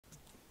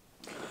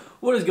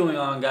What is going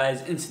on,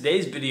 guys? In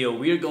today's video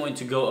we are going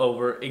to go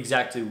over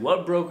exactly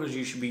what brokers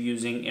you should be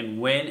using and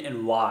when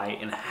and why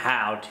and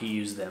how to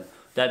use them.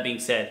 That being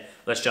said,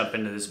 let's jump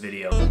into this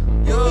video.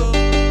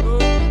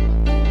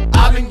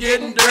 I've been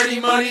getting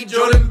dirty money,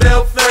 Jordan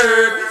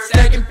Belfort,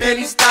 stacking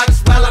penny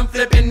stocks while I'm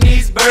flipping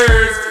these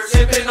birds,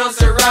 sipping on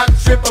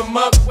Ciroc, trip 'em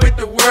up with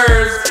the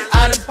words.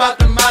 I done popped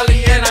the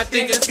Molly and I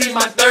think it's be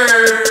my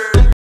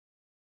third.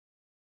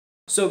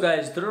 So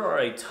guys, there are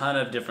a ton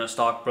of different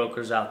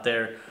stockbrokers out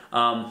there.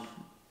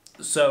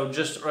 So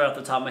just right off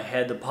the top of my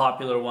head, the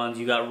popular ones,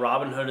 you got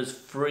Robinhood is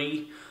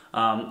free.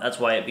 That's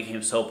why it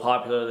became so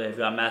popular. They've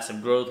got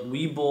massive growth.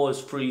 Webull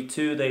is free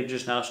too. They've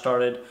just now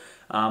started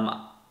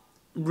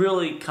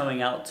really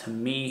coming out to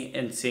me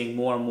and seeing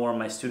more and more of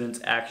my students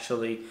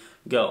actually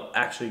go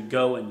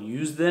and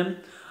use them.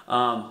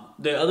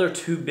 The other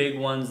two big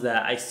ones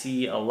that I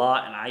see a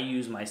lot and I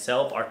use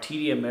myself are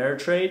TD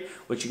Ameritrade,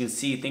 which you can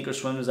see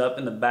Thinkorswim is up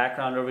in the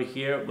background over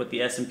here with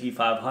the S&P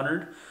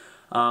 500.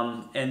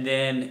 And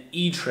then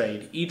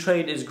E-Trade.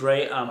 E-Trade is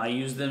great. I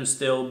use them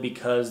still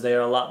because they are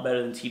a lot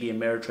better than TD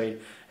Ameritrade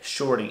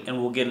shorting, and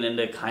we'll get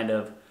into kind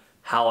of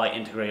how I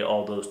integrate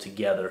all those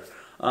together.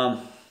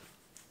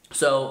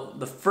 So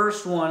the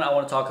first one I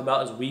want to talk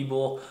about is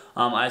Webull.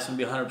 I just want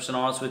to be 100%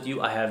 honest with you.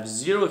 I have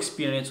zero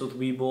experience with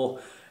Webull.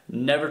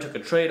 Never took a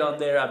trade on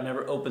there. I've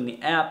never opened the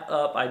app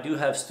up. I do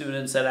have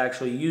students that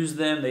actually use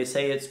them. They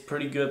say it's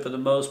pretty good for the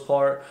most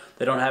part.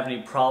 They don't have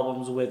any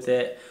problems with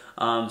it.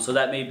 So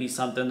that may be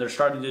something. They're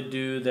starting to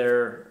do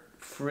their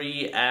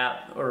free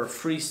app or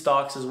free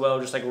stocks as well,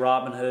 just like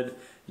Robinhood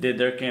did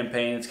their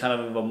campaign. It's kind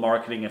of a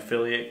marketing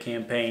affiliate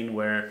campaign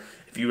where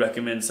if you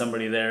recommend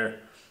somebody there,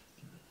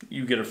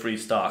 you get a free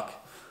stock.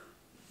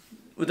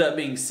 With that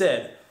being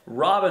said,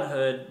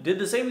 Robinhood did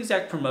the same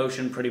exact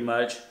promotion pretty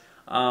much.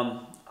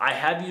 I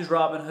have used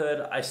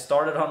Robinhood. I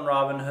started on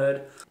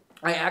Robinhood.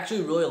 I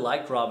actually really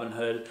liked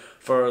Robinhood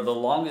for the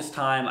longest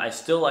time. I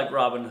still like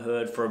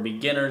Robinhood for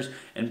beginners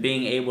and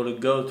being able to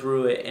go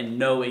through it and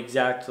know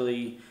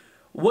exactly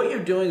what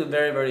you're doing with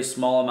very, very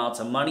small amounts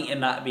of money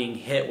and not being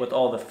hit with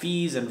all the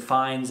fees and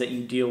fines that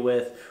you deal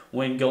with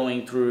when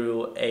going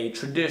through a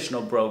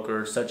traditional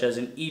broker such as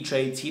an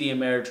E-Trade, TD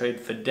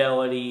Ameritrade,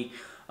 Fidelity,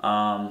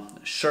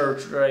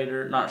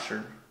 SureTrader, not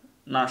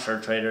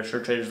SureTrader.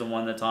 SureTrader is the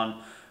one that's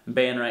on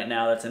ban right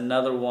now. That's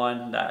another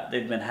one that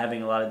they've been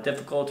having a lot of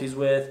difficulties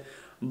with,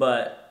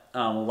 but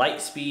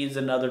Lightspeed is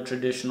another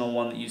traditional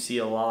one that you see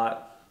a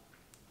lot,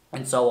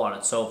 and so on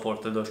and so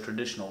forth are those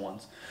traditional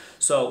ones.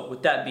 So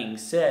with that being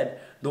said,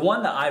 the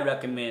one that I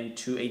recommend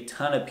to a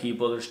ton of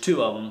people, there's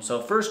two of them.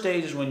 So first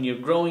stage is when you're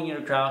growing your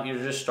account, you're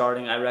just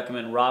starting. I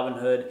recommend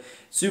Robinhood.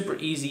 Super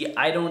easy.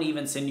 I don't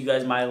even send you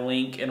guys my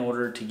link in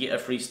order to get a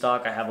free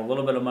stock. I have a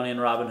little bit of money in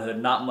Robinhood,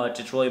 not much.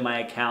 It's really my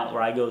account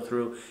where I go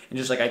through and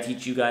just like I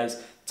teach you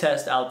guys,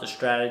 test out the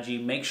strategy,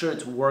 make sure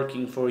it's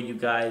working for you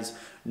guys,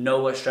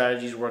 know what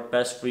strategies work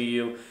best for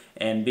you,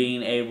 and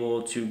being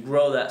able to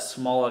grow that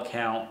small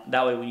account.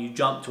 That way when you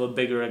jump to a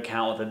bigger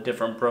account with a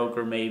different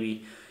broker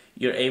maybe,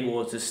 you're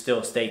able to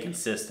still stay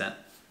consistent.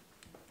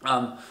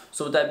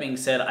 So with that being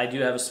said, I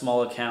do have a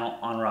small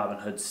account on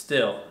Robinhood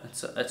still.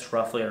 It's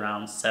roughly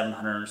around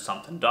 $700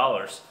 something.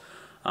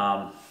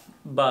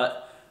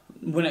 But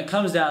when it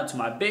comes down to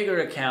my bigger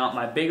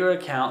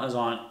account is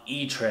on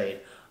E-Trade.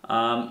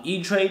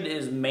 E-Trade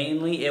is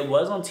mainly, it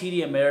was on TD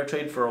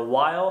Ameritrade for a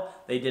while.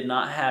 They did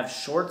not have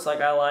shorts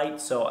like I liked,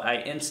 so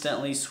I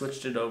instantly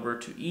switched it over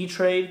to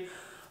E-Trade.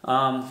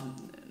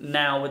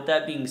 Now, with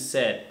that being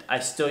said, I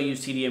still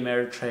use TD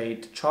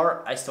Ameritrade to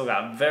chart. I still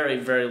got very,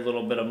 very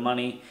little bit of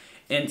money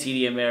in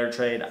TD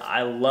Ameritrade.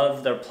 I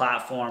love their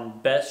platform,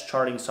 best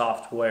charting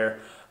software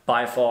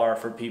by far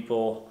for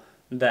people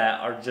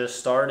that are just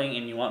starting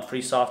and you want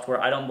free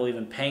software. I don't believe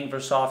in paying for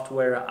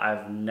software.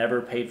 I've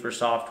never paid for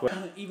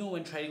software. Even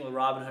when trading with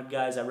Robinhood,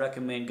 guys, I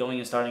recommend going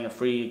and starting a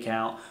free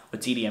account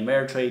with TD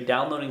Ameritrade,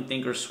 downloading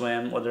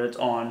Thinkorswim, whether it's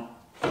on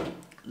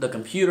the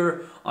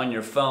computer, on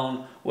your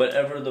phone,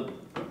 wherever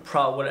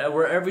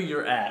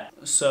you're at.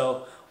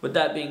 So with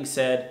that being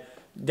said,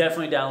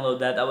 definitely download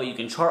that. That way you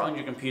can chart on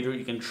your computer,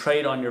 you can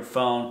trade on your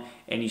phone,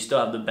 and you still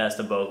have the best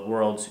of both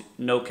worlds.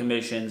 No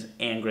commissions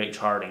and great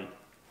charting.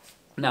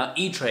 Now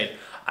E-Trade,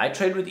 I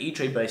trade with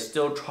E-Trade, but I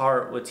still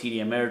chart with TD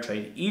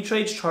Ameritrade.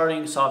 E-Trade's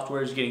charting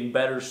software is getting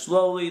better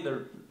slowly.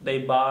 They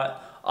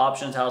bought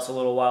Options House a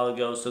little while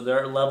ago, so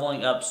they're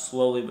leveling up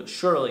slowly but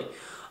surely.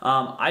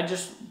 I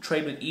just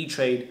trade with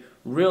E-Trade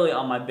really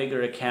on my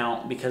bigger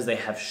account because they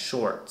have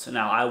shorts.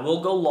 Now I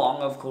will go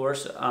long, of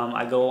course.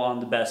 I go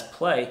on the best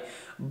play,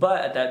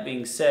 but at that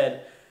being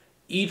said,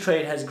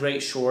 E-Trade has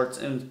great shorts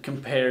and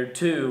compared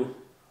to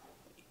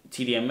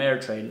TD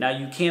Ameritrade. Now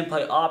you can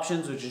play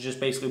options, which is just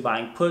basically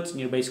buying puts and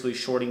you're basically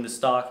shorting the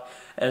stock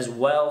as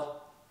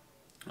well.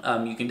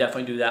 You can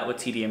definitely do that with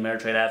TD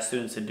Ameritrade. I have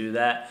students that do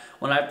that.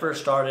 When I first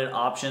started,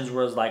 options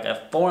was like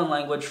a foreign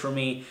language for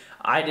me.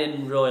 I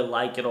didn't really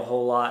like it a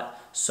whole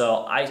lot,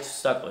 so I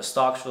stuck with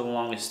stocks for the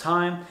longest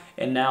time,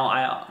 and now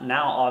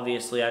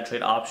obviously I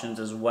trade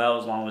options as well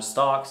as long as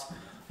stocks.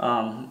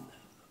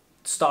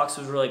 stocks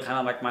was really kind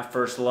of like my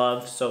first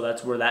love, so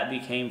that's where that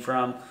became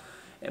from.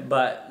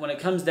 But when it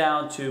comes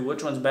down to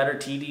which one's better,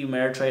 TD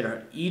Ameritrade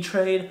or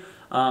E-Trade,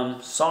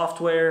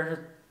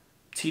 software,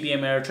 TD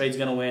Ameritrade's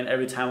going to win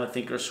every time with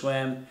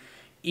Thinkorswim.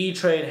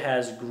 E-Trade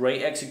has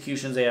great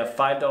executions. They have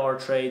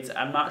 $5 trades.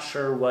 I'm not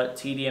sure what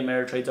TD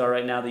Ameritrades are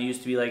right now. They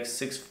used to be like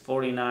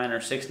 $6.49 or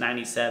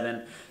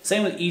 $6.97.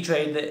 Same with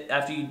E-Trade. That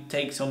after you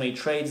take so many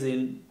trades,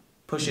 they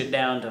push it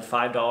down to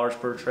 $5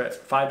 per trade.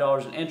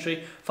 $5 an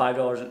entry,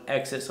 $5 an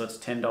exit, so it's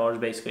 $10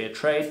 basically a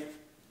trade.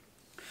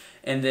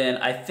 And then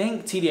I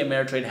think TD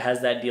Ameritrade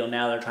has that deal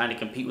now. They're trying to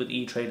compete with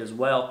E-Trade as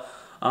well.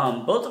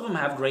 Both of them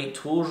have great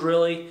tools,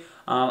 really.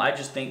 I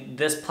just think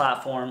this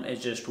platform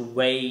is just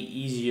way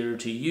easier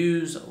to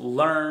use,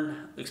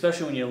 learn,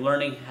 especially when you're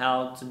learning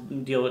how to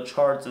deal with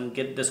charts and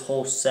get this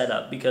whole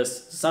setup.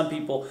 Because to some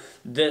people,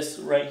 this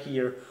right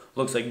here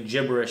looks like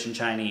gibberish in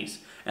Chinese.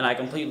 And I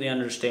completely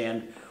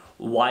understand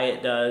why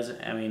it does.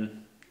 I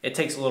mean, it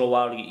takes a little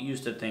while to get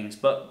used to things.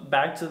 But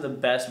back to the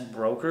best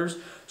brokers.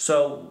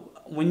 So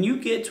when you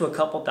get to a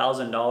couple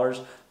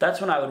 $1,000s,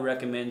 that's when I would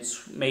recommend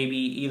maybe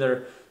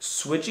either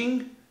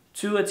switching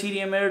to a TD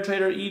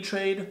Ameritrade or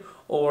E-Trade,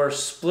 or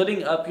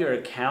splitting up your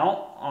account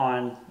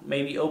on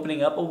maybe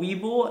opening up a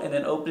Webull and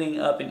then opening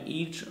up an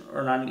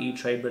not an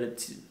E-Trade, but a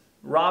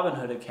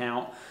Robinhood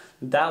account.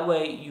 That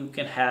way you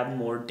can have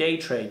more day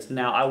trades.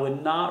 Now, I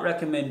would not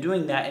recommend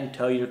doing that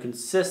until you're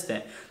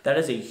consistent. That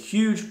is a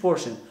huge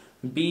portion.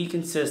 Be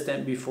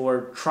consistent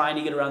before trying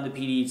to get around the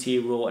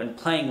PDT rule and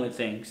playing with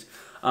things.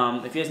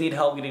 If you guys need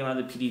help getting around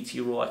the PDT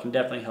rule, I can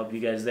definitely help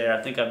you guys there.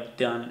 I think I've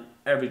done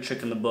every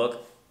trick in the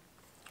book.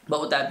 But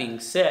with that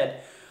being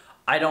said,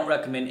 I don't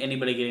recommend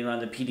anybody getting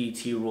around the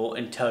PDT rule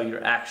until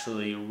you're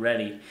actually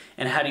ready.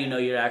 And how do you know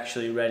you're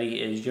actually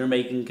ready is you're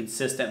making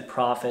consistent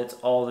profits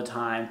all the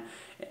time.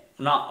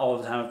 Not all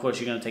the time, of course,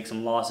 you're going to take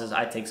some losses.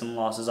 I take some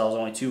losses. I was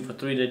only 2 for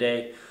 3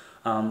 today.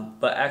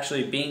 But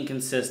actually being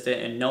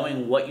consistent and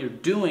knowing what you're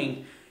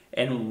doing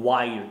and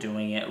why you're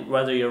doing it,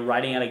 whether you're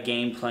writing out a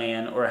game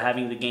plan or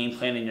having the game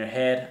plan in your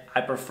head.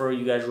 I prefer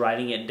you guys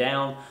writing it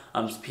down.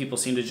 People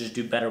seem to just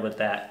do better with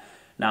that.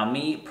 Now,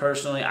 me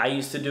personally, I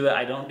used to do it.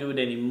 I don't do it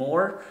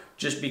anymore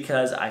just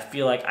because I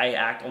feel like I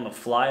act on the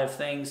fly of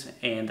things,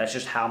 and that's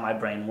just how my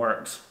brain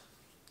works.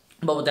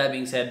 But with that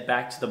being said,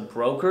 back to the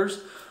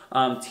brokers.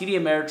 TD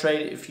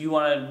Ameritrade, if you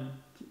want to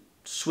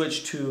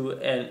switch to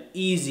an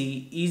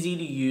easy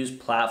to use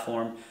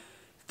platform,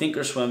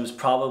 Thinkorswim is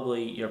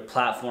probably your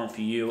platform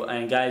for you.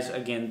 And guys,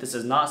 again, this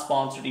is not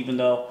sponsored, even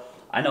though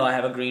I know I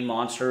have a green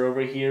monster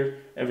over here.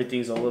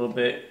 Everything's a little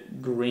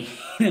bit green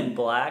and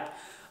black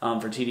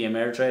for TD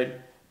Ameritrade.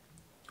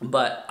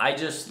 But I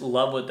just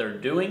love what they're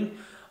doing.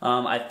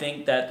 I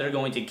think that they're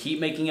going to keep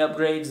making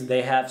upgrades.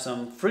 They have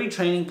some free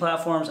training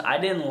platforms. I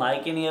didn't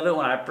like any of it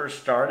when I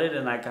first started,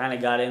 and I kind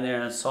of got in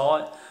there and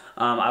saw it.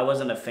 I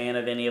wasn't a fan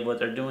of any of what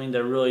they're doing.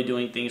 They're really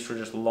doing things for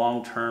just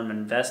long-term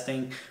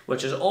investing,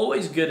 which is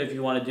always good if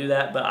you want to do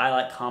that, but I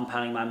like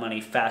compounding my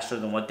money faster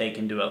than what they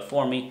can do it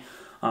for me.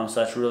 So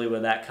that's really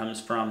where that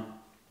comes from.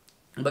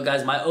 But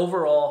guys, my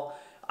overall,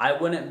 I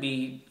wouldn't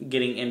be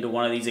getting into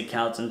one of these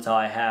accounts until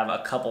I have a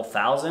couple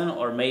thousand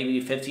or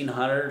maybe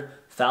 $1,500,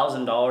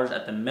 $1,000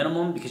 at the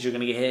minimum, because you're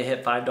going to get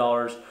hit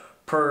 $5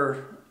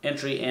 per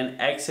entry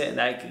and exit, and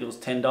that equals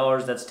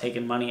 $10. That's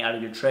taking money out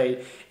of your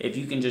trade. If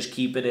you can just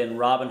keep it in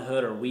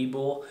Robinhood or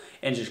Webull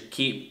and just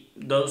keep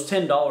those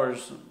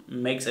 $10,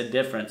 makes a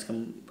difference,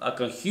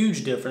 a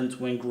huge difference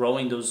when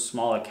growing those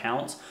small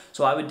accounts.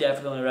 So I would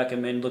definitely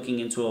recommend looking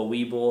into a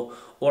Webull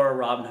or a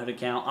Robinhood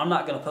account. I'm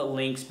not going to put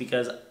links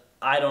because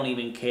I don't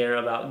even care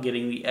about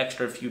getting the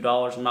extra few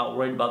dollars. I'm not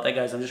worried about that,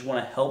 guys. I just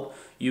want to help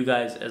you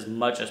guys as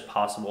much as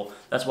possible.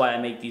 That's why I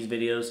make these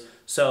videos.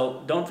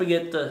 So don't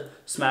forget to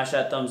smash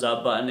that thumbs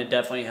up button. It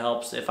definitely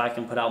helps if I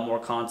can put out more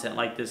content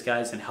like this,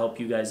 guys, and help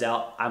you guys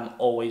out. I'm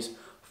always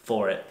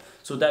for it.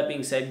 So with that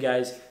being said,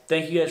 guys,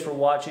 thank you guys for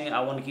watching.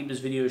 I want to keep this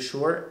video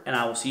short, and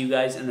I will see you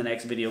guys in the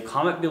next video.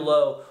 Comment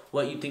below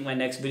what you think my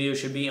next video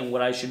should be and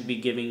what I should be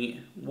giving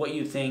you, what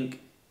you think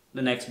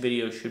the next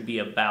video should be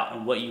about,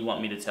 and what you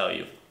want me to tell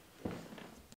you.